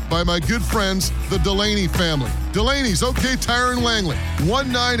right by my good friends, the Delaney family. Delaney's OK Tire in Langley,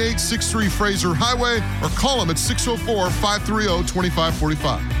 19863 Fraser Highway, or call them at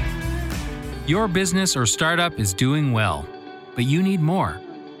 604-530-2545. Your business or startup is doing well, but you need more.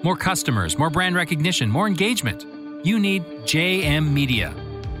 More customers, more brand recognition, more engagement. You need JM Media.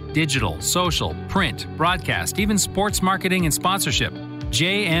 Digital, social, print, broadcast, even sports marketing and sponsorship.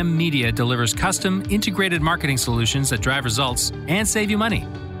 JM Media delivers custom, integrated marketing solutions that drive results and save you money.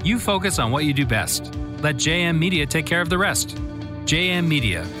 You focus on what you do best. Let JM Media take care of the rest. JM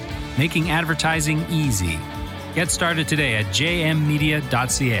Media, making advertising easy. Get started today at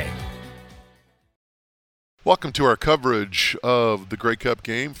jmmedia.ca. Welcome to our coverage of the Grey Cup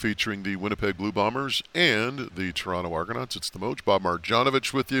game featuring the Winnipeg Blue Bombers and the Toronto Argonauts. It's the Moj, Bob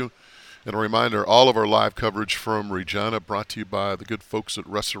Marjanovic with you. And a reminder, all of our live coverage from Regina brought to you by the good folks at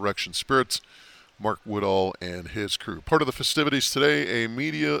Resurrection Spirits, Mark Woodall and his crew. Part of the festivities today, a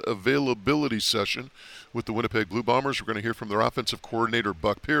media availability session with the Winnipeg Blue Bombers. We're going to hear from their offensive coordinator,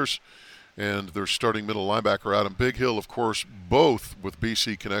 Buck Pierce, and their starting middle linebacker, Adam Bighill, of course, both with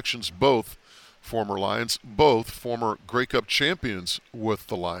BC connections, both former Lions, both former Grey Cup champions with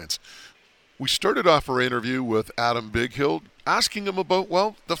the Lions. We started off our interview with Adam Bighill, asking him about,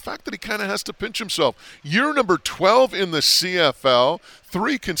 well, the fact that he kind of has to pinch himself. Year number 12 in the CFL,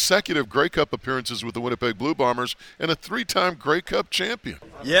 3 consecutive Grey Cup appearances with the Winnipeg Blue Bombers, and a 3-time Grey Cup champion.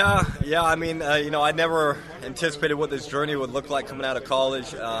 Yeah. I mean, I never anticipated what this journey would look like coming out of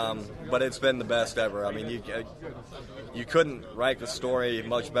college, but it's been the best ever. I mean, you couldn't write the story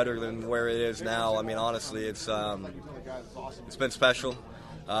much better than where it is now. I mean, honestly, it's been special.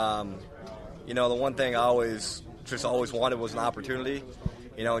 The one thing I always wanted was an opportunity,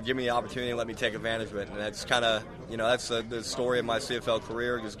 give me the opportunity and let me take advantage of it. And that's kind of, that's the story of my CFL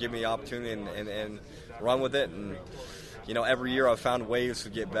career. Just give me the opportunity and run with it. And, every year I've found ways to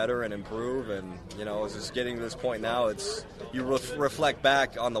get better and improve. And, it's just getting to this point now. It's you reflect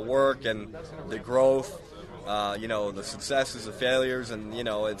back on the work and the growth, the successes, the failures. And,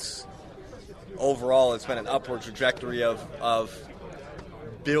 it's overall it's been an upward trajectory of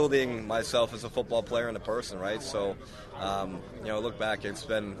building myself as a football player and a person, right? So, look back, it's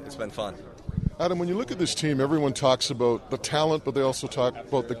been fun. Adam, when you look at this team, everyone talks about the talent, but they also talk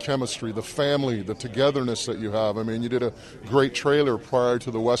about the chemistry, the family, the togetherness that you have. I mean, you did a great trailer prior to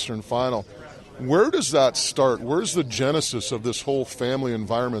the Western Final. Where does that start? Where's the genesis of this whole family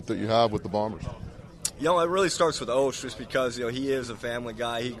environment that you have with the Bombers? You know, it really starts with Osh, just because, you know, he is a family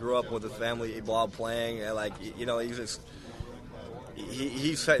guy. He grew up with a family while playing. And, like, you know, he's just –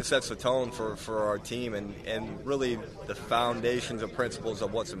 he sets the tone for our team and really the foundations and principles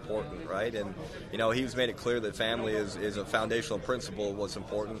of what's important, right? And, you know, he's made it clear that family is a foundational principle of what's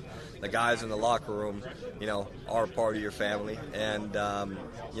important. The guys in the locker room, you know, are part of your family. And,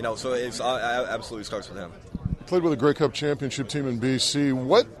 you know, so it absolutely starts with him. Played with a Grey Cup championship team in BC.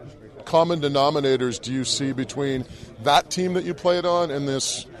 What common denominators do you see between that team that you played on and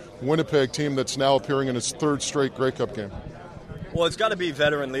this Winnipeg team that's now appearing in its third straight Grey Cup game? Well, it's got to be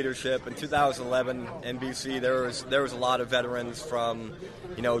veteran leadership. In 2011 in BC, there was a lot of veterans from,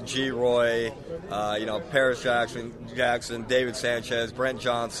 you know, G. Roy, you know, Paris Jackson, David Sanchez, Brent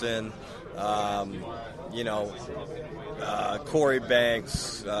Johnson, you know, Corey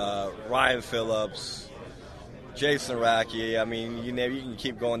Banks, Ryan Phillips, Jason Araki. I mean, you can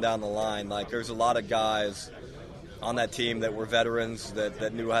keep going down the line. Like, there's a lot of guys on that team that were veterans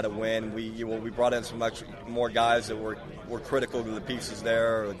that knew how to win. We brought in so much more guys that were critical to the pieces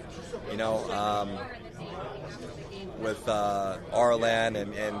there, you know, with Arlan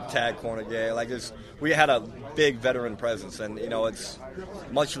and Tad Cornegay. Like, we had a big veteran presence, and, you know, it's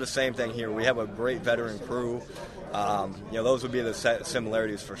much of the same thing here. We have a great veteran crew. You know, those would be the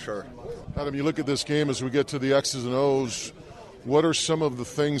similarities for sure. Adam, you look at this game as we get to the X's and O's. What are some of the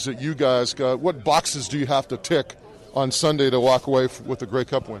things that you guys got? What boxes do you have to tick on Sunday to walk away with a Grey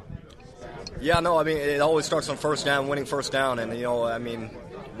Cup win? Yeah, no, I mean, it always starts on first down, winning first down. And, you know, I mean,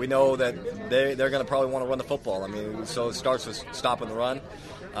 we know that they're going to probably want to run the football. I mean, so it starts with stopping the run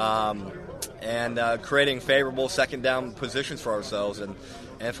and creating favorable second down positions for ourselves.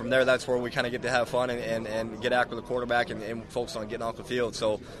 And from there, that's where we kind of get to have fun and get after the quarterback and focus on getting off the field.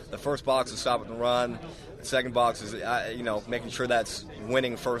 So the first box is stopping the run. The second box is, you know, making sure that's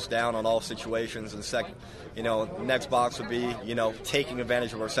winning first down on all situations. And second, you know, next box would be, you know, taking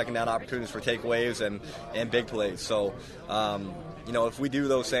advantage of our second down opportunities for takeaways and big plays. So, you know, if we do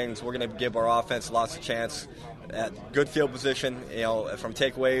those things, we're going to give our offense lots of chance at good field position, you know, from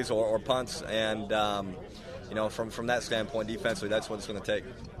takeaways or punts. And, you know, from that standpoint, defensively, that's what it's going to take.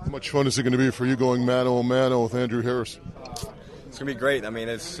 How much fun is it going to be for you going mano-a-mano with Andrew Harris? It's going to be great. I mean,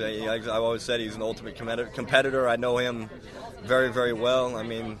 it's like I've always said, he's an ultimate competitor. I know him very, very well. I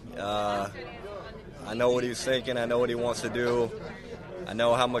mean, I know what he's thinking. I know what he wants to do. I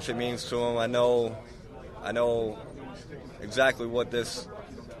know how much it means to him. I know exactly what this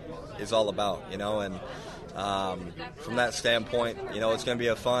is all about, you know. And from that standpoint, you know, it's going to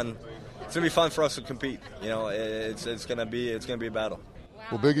be fun for us to compete. You know, it's going to be a battle.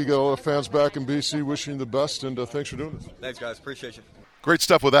 Well, Biggie, got all the fans back in BC wishing you the best, and thanks for doing this. Thanks, guys. Appreciate you. Great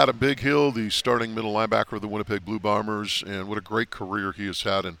stuff with Adam Bighill, the starting middle linebacker of the Winnipeg Blue Bombers, and what a great career he has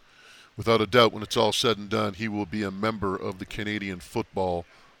had. And without a doubt, when it's all said and done, he will be a member of the Canadian Football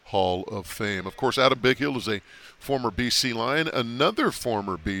Hall of Fame. Of course, Adam Bighill is a former BC Lion. Another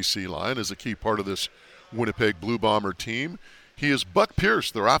former BC Lion is a key part of this Winnipeg Blue Bomber team. He is Buck Pierce,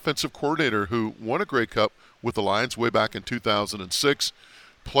 their offensive coordinator, who won a Grey Cup with the Lions way back in 2006.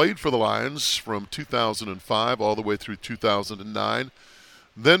 Played for the Lions from 2005 all the way through 2009.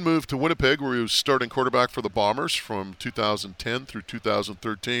 Then moved to Winnipeg, where he was starting quarterback for the Bombers from 2010 through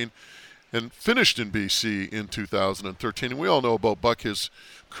 2013, and finished in BC in 2013. And we all know about Buck, his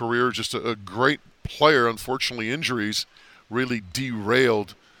career, just a great player. Unfortunately, injuries really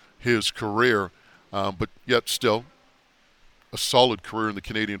derailed his career, but yet still a solid career in the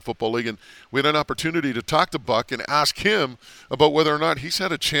Canadian Football League. And we had an opportunity to talk to Buck and ask him about whether or not he's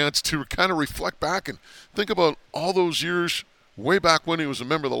had a chance to kind of reflect back and think about all those years way back when he was a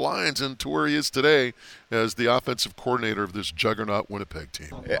member of the Lions and to where he is today as the offensive coordinator of this juggernaut Winnipeg team.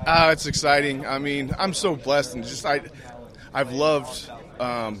 It's exciting. I mean, I'm so blessed, and just I've loved,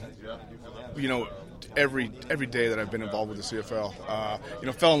 you know, every day that I've been involved with the CFL. You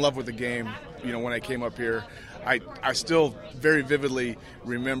know, fell in love with the game, you know, when I came up here. I still very vividly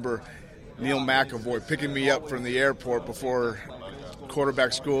remember Neil McAvoy picking me up from the airport before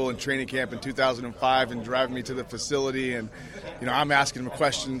quarterback school and training camp in 2005 and driving me to the facility. And, you know, I'm asking him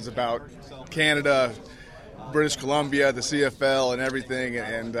questions about Canada, British Columbia, the CFL, and everything.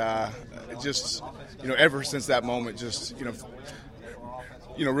 And just, you know, ever since that moment, just, you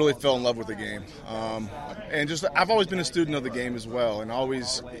know, really fell in love with the game. And just, I've always been a student of the game as well, and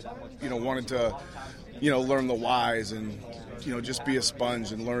always, you know, wanted to learn the whys and, just be a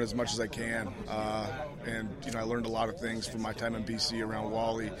sponge and learn as much as I can. And I learned a lot of things from my time in BC around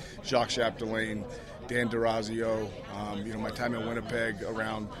Wally, Jacques Chapdelaine, Dan D'Orazio, my time in Winnipeg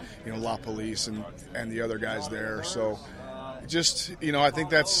around, La Police and the other guys there. So just, I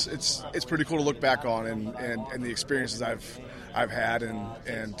think it's pretty cool to look back on and the experiences I've had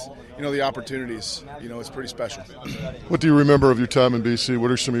and the opportunities. It's pretty special. What do you remember of your time in BC? What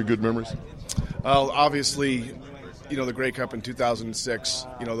are some of your good memories? Well, obviously, the Grey Cup in 2006,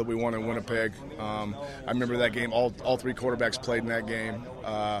 that we won in Winnipeg. I remember that game. All three quarterbacks played in that game.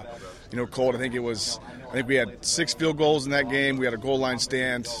 Colt, I think we had 6 field goals in that game. We had a goal line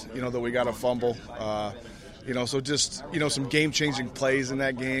stand, that we got a fumble. So just, some game-changing plays in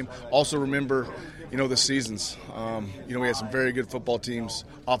that game. Also remember, the seasons. We had some very good football teams.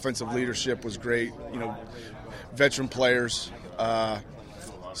 Offensive leadership was great. Veteran players.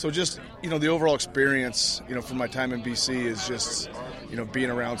 So just, the overall experience, from my time in BC is just, being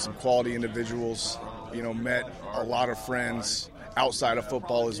around some quality individuals, met a lot of friends outside of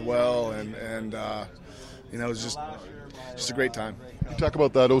football as well. And it was just a great time. You talk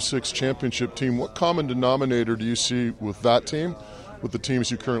about that 06 championship team. What common denominator do you see with that team, with the teams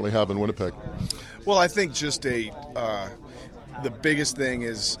you currently have in Winnipeg? Well, I think just the biggest thing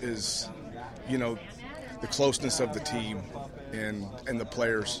is the closeness of the team and the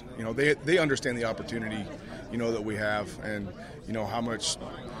players. They understand the opportunity, that we have and, how much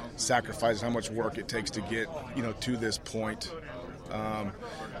sacrifice, how much work it takes to get, to this point.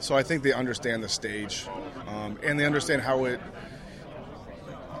 So I think they understand the stage and they understand how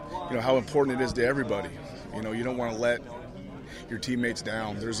important it is to everybody. You don't want to let your teammates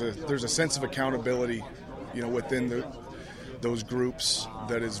down. There's a sense of accountability, within those groups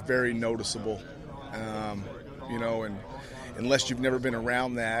that is very noticeable. And unless you've never been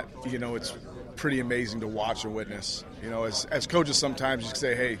around that, it's pretty amazing to watch and witness. As coaches, sometimes you can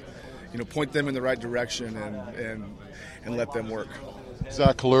say, hey, point them in the right direction and let them work.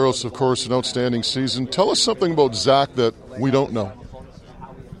 Zach Collaros, of course, an outstanding season. Tell us something about Zach that we don't know.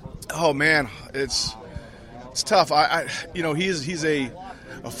 Oh man, it's tough. He's a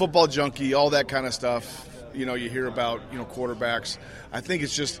football junkie, all that kind of stuff. You hear about quarterbacks. I think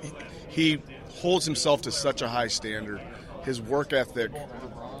it's just he holds himself to such a high standard. His work ethic,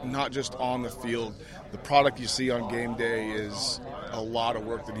 not just on the field, the product you see on game day is a lot of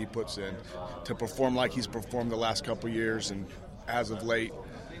work that he puts in to perform like he's performed the last couple of years and as of late.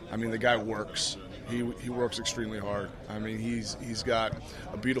 I mean, the guy works. He works extremely hard. I mean, he's got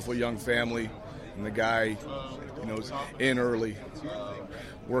a beautiful young family, and the guy, is in early,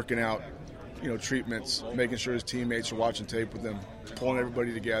 working out, treatments, making sure his teammates are watching tape with him, pulling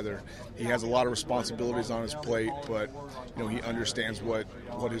everybody together. He has a lot of responsibilities on his plate, but he understands what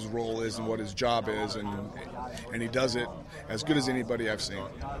his role is and what his job is, and he does it as good as anybody I've seen.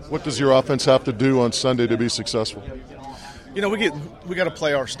 What does your offense have to do on Sunday to be successful? We got to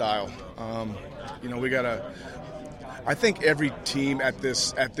play our style. We got to. I think every team at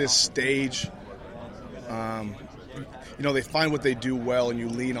this stage, they find what they do well, and you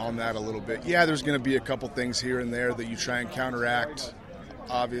lean on that a little bit. Yeah, there's going to be a couple things here and there that you try and counteract,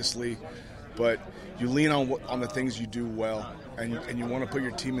 obviously, but you lean on the things you do well, and you want to put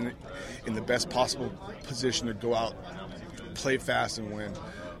your team in the best possible position to go out, play fast, and win.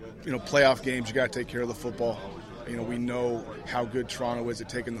 Playoff games, you got to take care of the football. We know how good Toronto is at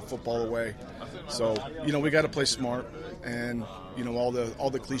taking the football away. So, we got to play smart and, all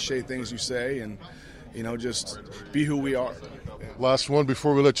the cliche things you say and, just be who we are. Last one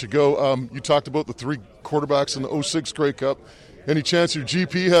before we let you go. You talked about the 3 quarterbacks in the 06 Grey Cup. Any chance your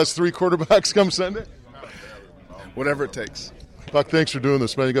GP has 3 quarterbacks come Sunday? Whatever it takes. Buck, thanks for doing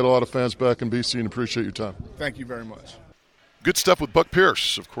this, man. You got a lot of fans back in BC and appreciate your time. Thank you very much. Good stuff with Buck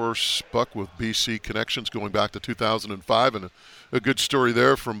Pierce. Of course, Buck with BC connections going back to 2005, and a good story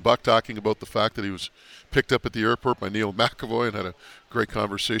there from Buck talking about the fact that he was picked up at the airport by Neil McAvoy and had a great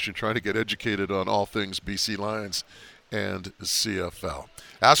conversation trying to get educated on all things BC Lions and CFL.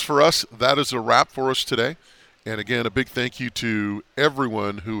 As for us, that is a wrap for us today. And again, a big thank you to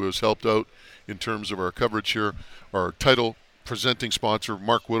everyone who has helped out in terms of our coverage here. Our title presenting sponsor,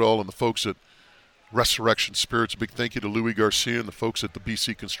 Mark Woodall, and the folks at Resurrection Spirits. A big thank you to Louis Garcia and the folks at the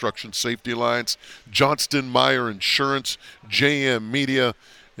BC Construction Safety Alliance, Johnston Meyer Insurance, JM Media,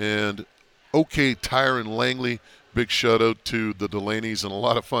 and OK Tire in Langley. Big shout out to the Delaney's and a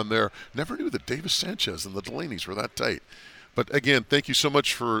lot of fun there. Never knew that Davis Sanchez and the Delaney's were that tight. But again, thank you so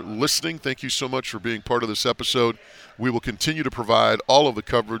much for listening. Thank you so much for being part of this episode. We will continue to provide all of the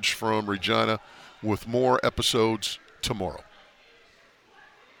coverage from Regina with more episodes tomorrow.